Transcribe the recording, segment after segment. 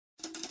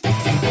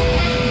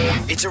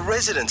It's a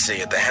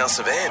residency at the House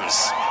of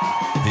M's.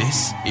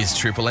 This is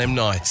Triple M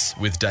Nights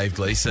with Dave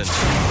Gleeson.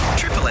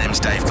 Triple M's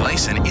Dave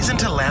Gleeson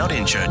isn't allowed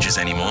in churches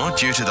anymore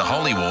due to the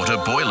holy water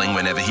boiling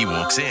whenever he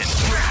walks in.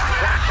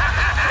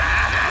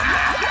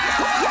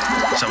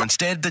 So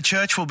instead, the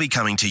church will be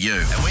coming to you.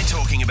 And we're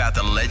talking about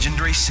the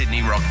legendary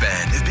Sydney rock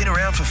band. They've been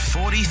around for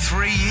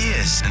 43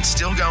 years and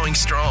still going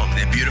strong.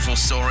 Their beautiful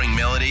soaring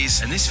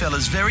melodies and this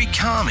fella's very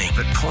calming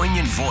but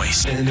poignant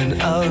voice. In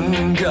an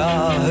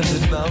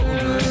unguarded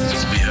moment.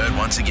 Will be heard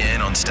once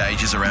again on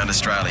stages around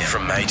Australia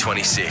from May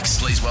 26th.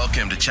 Please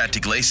welcome to Chat to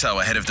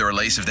Gleeso ahead of the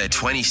release of their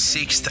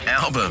 26th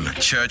album,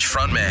 church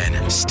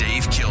frontman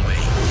Steve Kilby.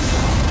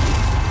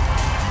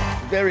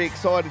 Very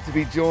excited to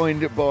be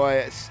joined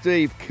by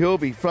Steve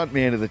Kilby,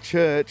 frontman of the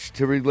church,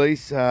 to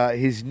release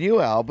his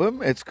new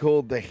album. It's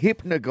called the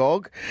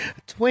Hypnogogue.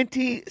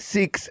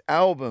 26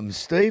 albums.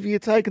 Steve, are you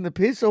taking the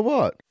piss or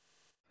what?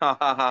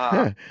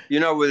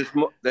 You know,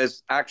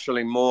 there's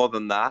actually more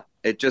than that.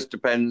 It just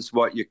depends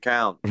what you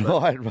count.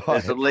 Right.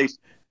 There's at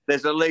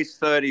least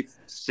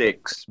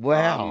 36.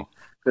 Wow.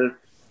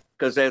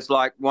 Because there's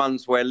like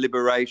ones where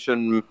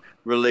Liberation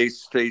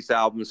released these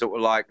albums that were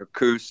like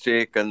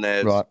acoustic, and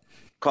there's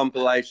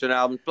compilation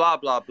albums, blah,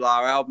 blah, blah.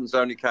 Our albums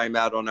only came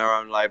out on our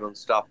own label and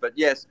stuff. But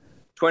yes,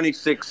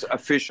 26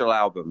 official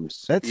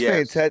albums. That's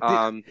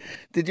fantastic.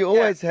 Did you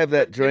always have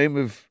that dream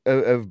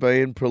of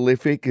being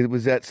prolific?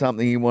 Was that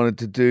something you wanted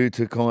to do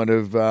to kind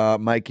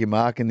of make your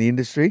mark in the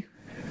industry?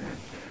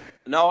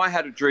 No, I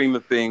had a dream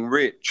of being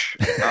rich,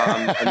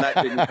 and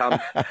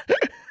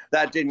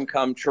that didn't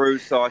come true.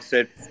 So I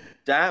said,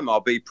 damn,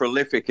 I'll be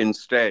prolific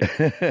instead.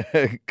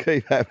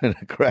 Keep having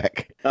a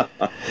crack.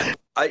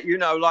 You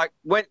know, like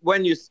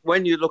when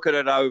you look at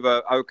it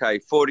over,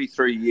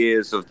 43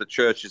 years of the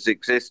church's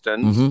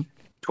existence,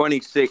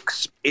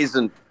 26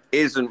 isn't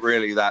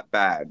really that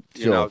bad.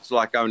 You know, it's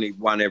like only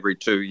one every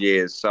 2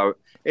 years. So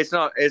it's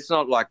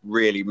not like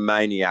really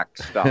maniac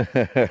stuff.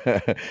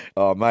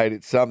 Oh, mate,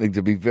 it's something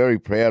to be very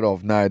proud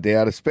of, no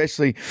doubt,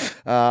 especially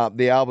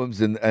the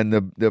albums and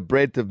the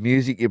breadth of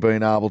music you've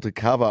been able to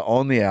cover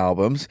on the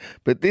albums.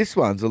 But this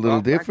one's a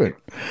little different.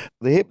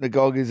 The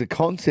Hypnogogue is a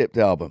concept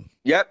album.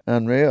 Yep.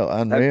 Unreal.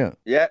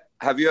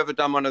 Have you ever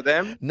done one of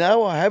them?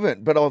 No, I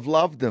haven't, but I've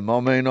loved them. I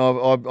mean,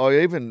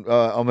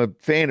 I'm a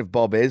fan of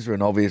Bob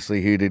Ezrin,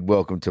 obviously, who did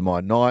Welcome to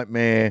My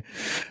Nightmare.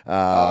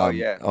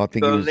 I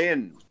think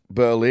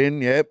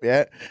Berlin, yeah.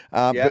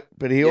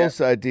 But he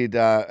also did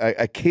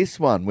a Kiss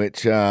one, which,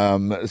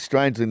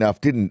 strangely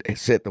enough, didn't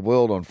set the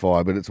world on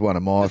fire, but it's one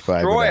of my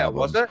favourite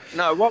albums. Was it?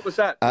 No, what was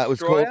that? It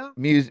was called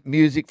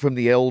Music from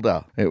the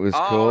Elder, it was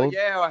called. Oh,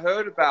 yeah, I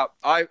heard about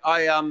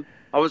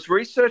I was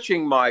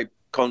researching my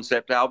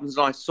concept albums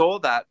and I saw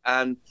that,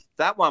 and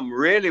that one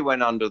really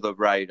went under the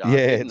radar.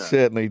 Yeah, it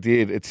certainly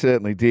did.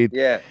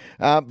 Yeah.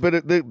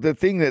 But the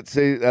thing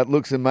that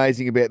looks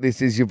amazing about this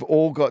is you've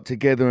all got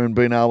together and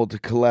been able to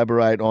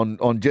collaborate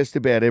on just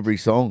about every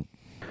song.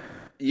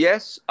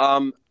 Yes,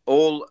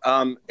 all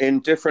in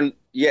different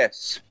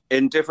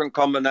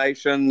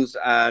combinations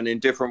and in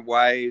different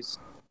ways.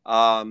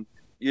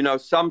 You know,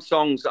 some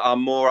songs are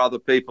more other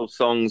people's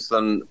songs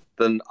than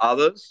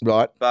others.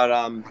 Right.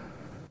 But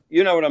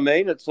you know what I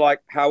mean? It's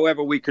like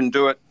however we can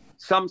do it.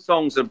 Some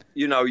songs are,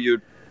 you know,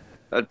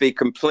 it'd be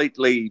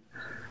completely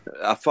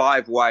a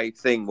 5-way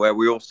thing where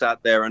we all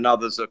sat there, and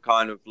others are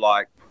kind of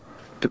like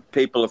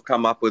people have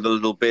come up with a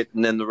little bit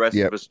and then the rest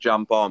of us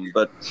jump on.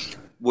 But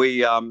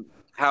we,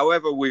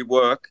 however we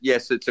work,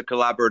 yes, it's a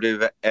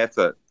collaborative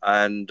effort,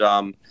 and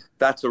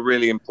that's a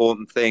really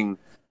important thing.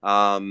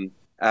 And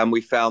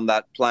we found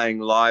that playing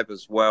live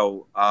as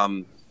well,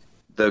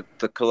 the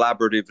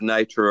collaborative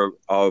nature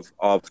of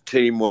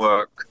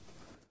teamwork.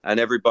 And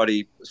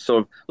everybody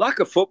sort of like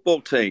a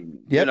football team,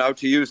 you know,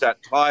 to use that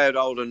tired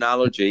old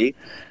analogy,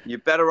 you're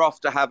better off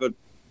to have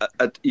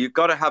you've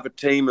got to have a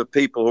team of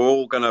people who are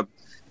all going to,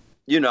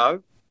 you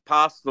know,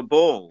 pass the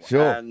ball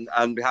and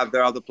have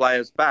their other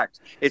players' backs.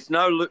 It's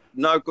no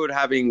good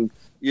having,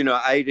 you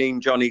know,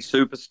 18 Johnny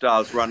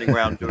superstars running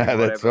around doing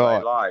whatever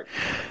they like.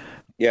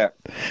 Yeah.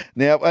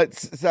 Now,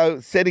 so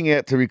setting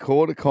out to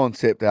record a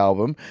concept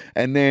album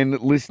and then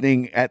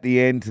listening at the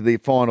end to the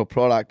final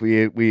product, were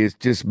you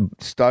just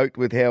stoked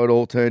with how it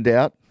all turned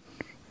out?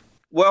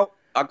 Well,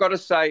 I've got to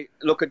say,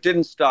 look, it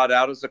didn't start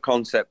out as a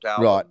concept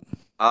album. Right.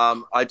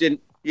 I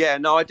didn't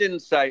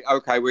say,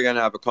 okay, we're going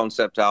to have a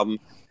concept album.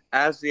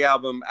 As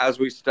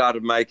we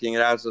started making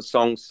it, as the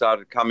songs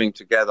started coming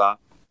together,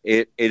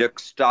 it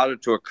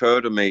started to occur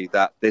to me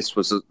that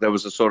there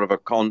was a sort of a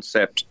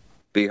concept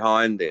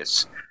behind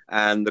this.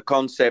 And the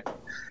concept,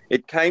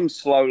 it came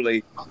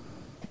slowly.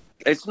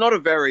 It's not a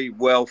very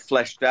well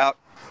fleshed out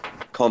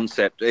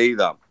concept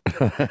either.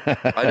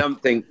 I don't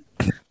think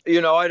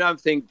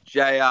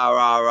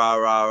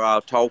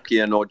J.R.R.R.R.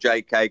 Tolkien or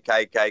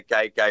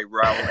J.K.K.K.K.K.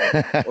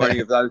 Rowling or any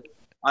of those.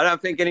 I don't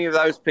think any of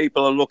those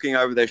people are looking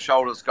over their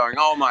shoulders going,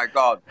 oh, my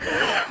God,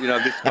 you know,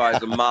 this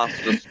guy's a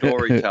master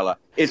storyteller.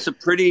 It's a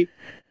pretty,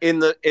 in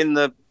the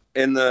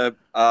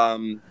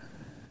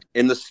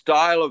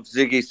style of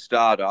Ziggy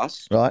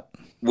Stardust, right?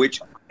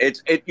 Which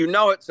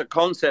it's a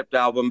concept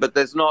album, but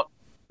there's not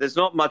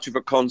much of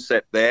a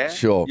concept there.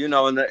 Sure.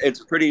 And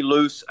it's pretty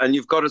loose, and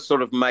you've got to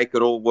sort of make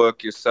it all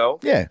work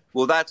yourself. Yeah.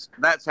 Well, that's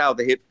how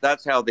the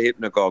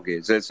Hypnogogue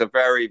is. It's a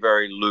very,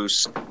 very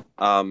loose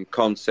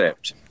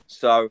concept.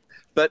 So,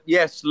 but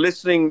yes,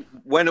 listening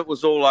when it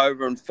was all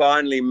over and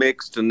finally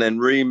mixed and then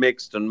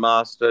remixed and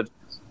mastered,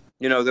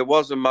 there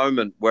was a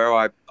moment where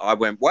I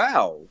went,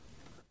 wow,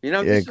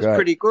 this is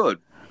pretty good.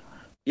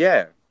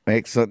 Yeah.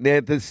 Excellent.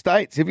 Now, the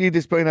States, have you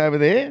just been over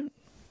there?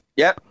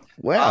 Yep.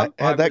 Wow.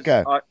 How'd that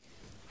go?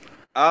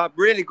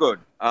 Really good.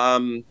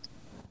 It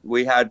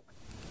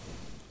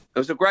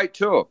was a great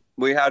tour.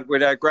 We had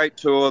a great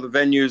tour. The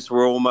venues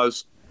were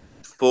almost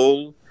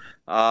full.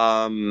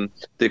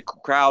 The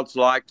crowds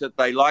liked it.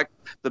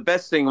 The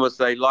best thing was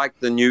they liked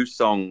the new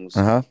songs.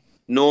 Uh-huh.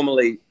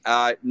 Normally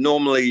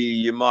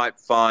you might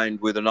find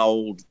with an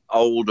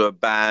older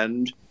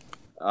band,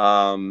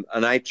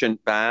 an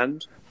ancient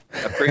band,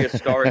 a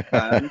prehistoric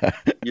band,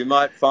 you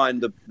might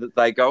find that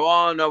they go,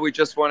 oh no, we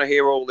just want to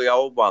hear all the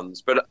old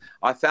ones. But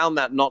I found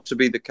that not to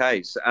be the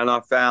case, and I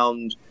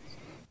found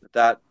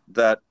that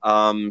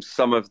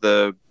some of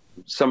the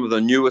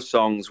newer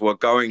songs were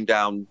going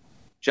down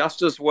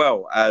just as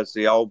well as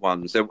the old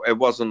ones. It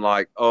wasn't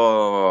like,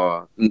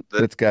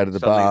 let's go to the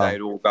bar.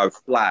 They'd all go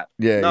flat.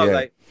 Yeah, no,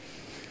 yeah.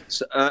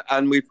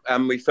 And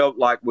we felt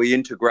like we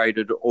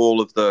integrated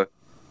all of the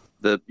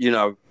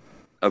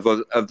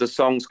of the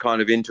songs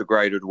kind of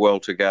integrated well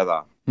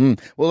together.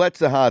 Well, that's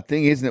the hard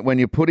thing, isn't it? When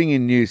you're putting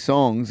in new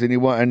songs and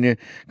you're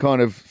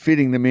kind of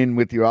fitting them in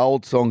with your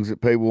old songs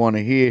that people want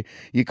to hear,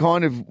 you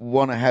kind of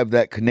want to have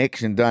that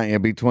connection, don't you,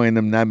 between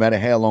them, no matter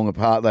how long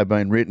apart they've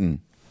been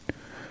written.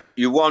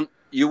 You want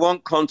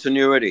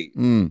continuity,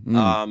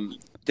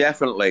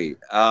 definitely.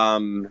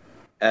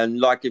 And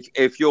like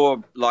if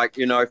you're like,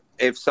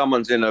 if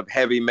someone's in a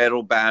heavy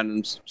metal band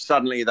and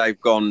suddenly they've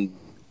gone,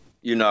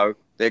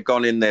 they're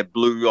gone in their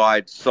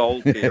blue-eyed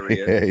soul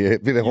period. yeah,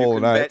 bit of all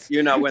notes.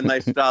 When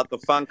they start the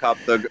funk up,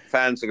 the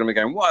fans are going to be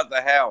going, what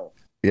the hell?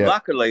 Yeah.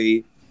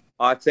 Luckily,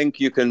 I think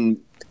you can,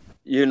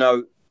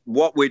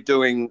 what we're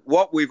doing,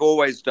 what we've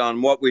always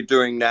done, what we're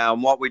doing now,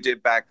 and what we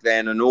did back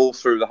then and all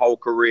through the whole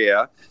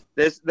career,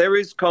 there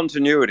is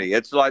continuity.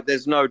 It's like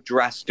there's no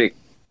drastic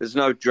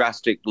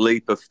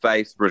leap of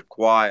faith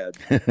required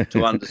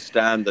to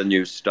understand the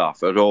new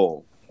stuff at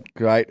all.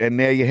 Great. And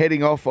now you're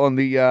heading off on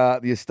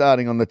you're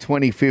starting on the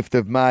 25th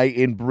of May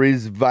in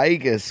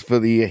Vegas for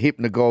the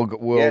Hypnogogue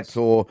World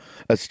Tour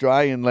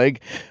Australian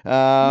leg. We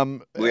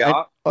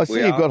are. I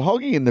see you've got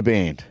Hoggy in the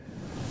band.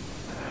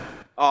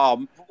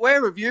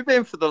 Where have you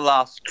been for the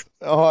last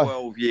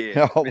 12 years?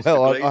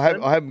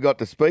 I haven't got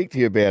to speak to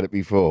you about it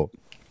before.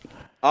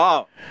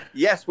 Oh,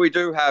 yes, we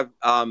do have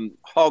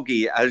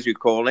Hoggy, as you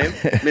call him,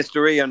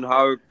 Mr. Ian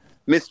Hogue,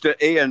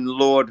 Mr. Ian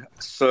Lord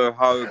Sir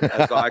Hogue,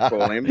 as I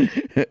call him.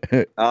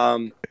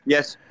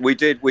 Yes, we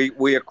did.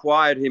 We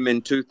acquired him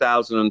in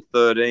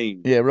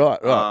 2013. Yeah, right.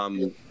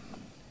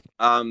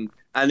 An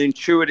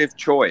intuitive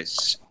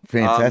choice.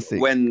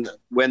 Fantastic. When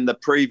the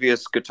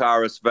previous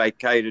guitarist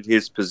vacated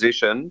his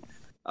position,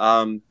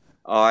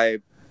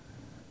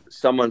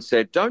 someone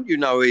said, don't you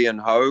know Ian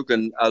Hogue?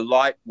 And a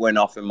light went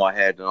off in my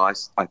head, and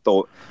I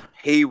thought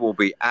he will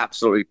be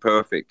absolutely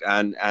perfect.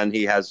 And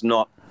he has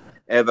not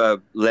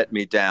ever let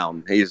me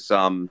down. He's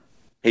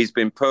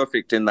been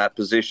perfect in that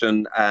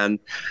position, and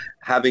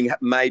having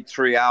made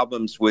 3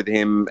 albums with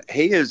him,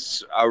 he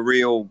is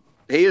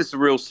the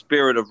real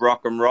spirit of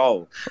rock and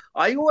roll.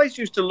 I always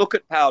used to look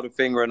at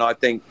Powderfinger and I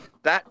think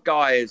that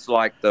guy is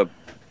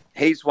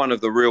he's one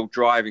of the real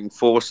driving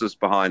forces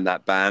behind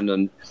that band,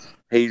 and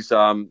he's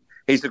a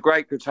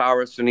great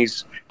guitarist, and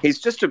he's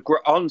just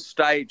on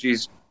stage.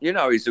 He's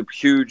a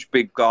huge,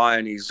 big guy,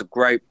 and he's a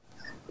great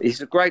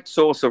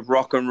source of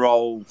rock and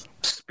roll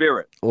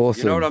spirit.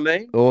 Awesome. You know what I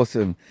mean?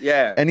 Awesome.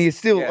 Yeah. And you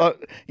still,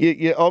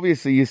 you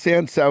obviously you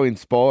sound so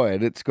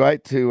inspired. It's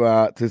great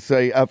to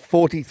see.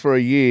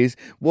 43 years.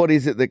 What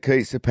is it that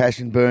keeps the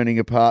passion burning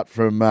apart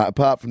from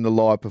the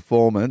live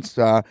performance?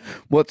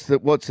 What's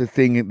the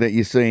thing that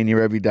you see in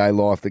your everyday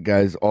life that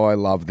goes, I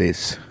love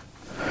this?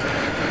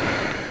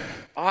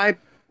 I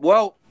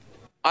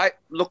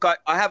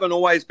haven't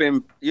always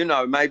been,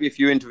 maybe if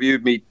you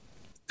interviewed me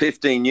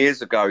 15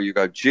 years ago, you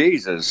go,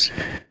 Jesus,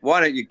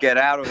 why don't you get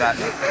out of that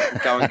and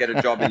go and get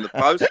a job in the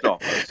post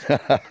office?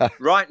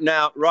 Right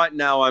now,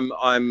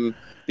 I'm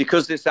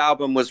because this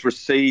album was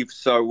received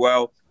so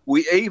well.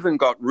 We even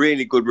got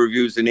really good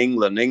reviews in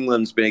England.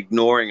 England's been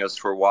ignoring us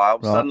for a while.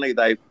 Right. Suddenly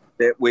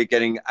we're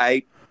getting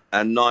 8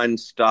 and 9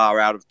 star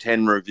out of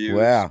 10 reviews.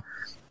 Wow.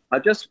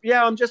 I'm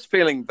just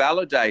feeling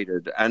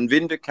validated and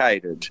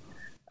vindicated.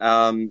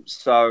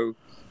 So.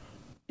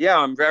 Yeah,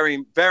 I'm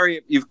very,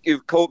 very.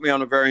 You've caught me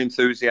on a very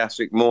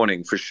enthusiastic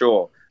morning for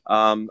sure.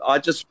 I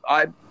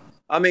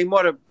mean,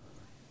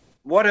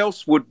 what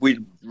else would we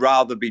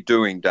rather be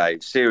doing,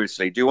 Dave?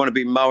 Seriously, do you want to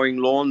be mowing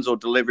lawns or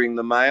delivering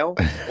the mail,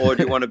 or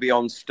do you want to be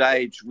on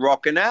stage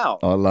rocking out?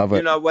 I love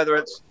it.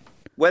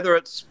 Whether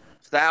it's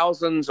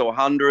thousands or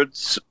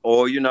hundreds,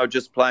 or, you know,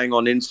 just playing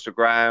on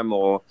Instagram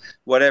or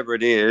whatever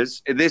it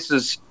is. This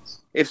is,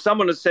 if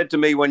someone had said to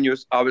me when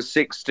I was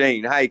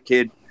 16, hey,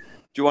 kid,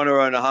 do you want to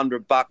earn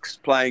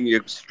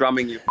 $100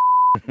 strumming your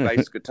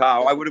bass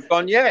guitar? I would have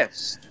gone,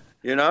 yes,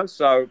 you know.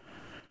 So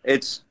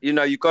it's, you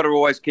know, you've got to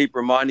always keep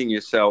reminding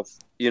yourself,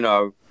 you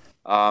know,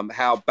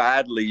 how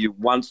badly you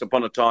once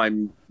upon a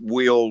time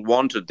we all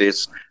wanted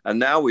this, and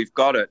now we've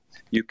got it.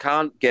 You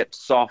can't get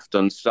soft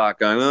and start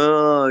going,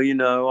 oh, you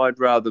know, I'd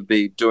rather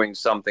be doing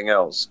something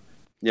else.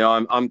 You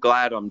know, I'm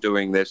glad I'm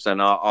doing this, and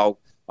I'll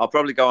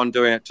probably go on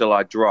doing it till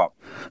I drop.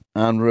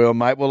 Unreal,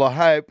 mate. Well, I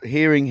hope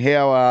hearing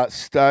how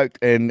stoked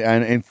and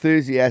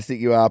enthusiastic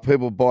you are,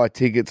 people buy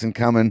tickets and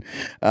come and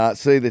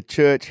see the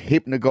Church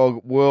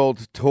Hypnogogue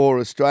World Tour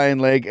Australian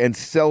leg and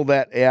sell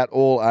that out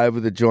all over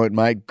the joint,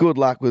 mate. Good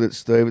luck with it,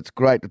 Steve. It's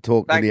great to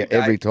talk to you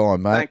every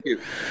time, mate. Thank you.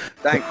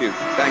 Thank you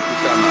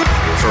so much.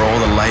 For all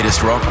the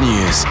latest rock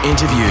news,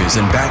 interviews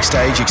and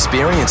backstage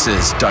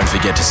experiences, don't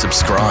forget to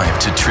subscribe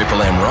to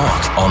Triple M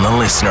Rock on the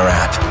Listener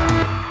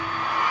app.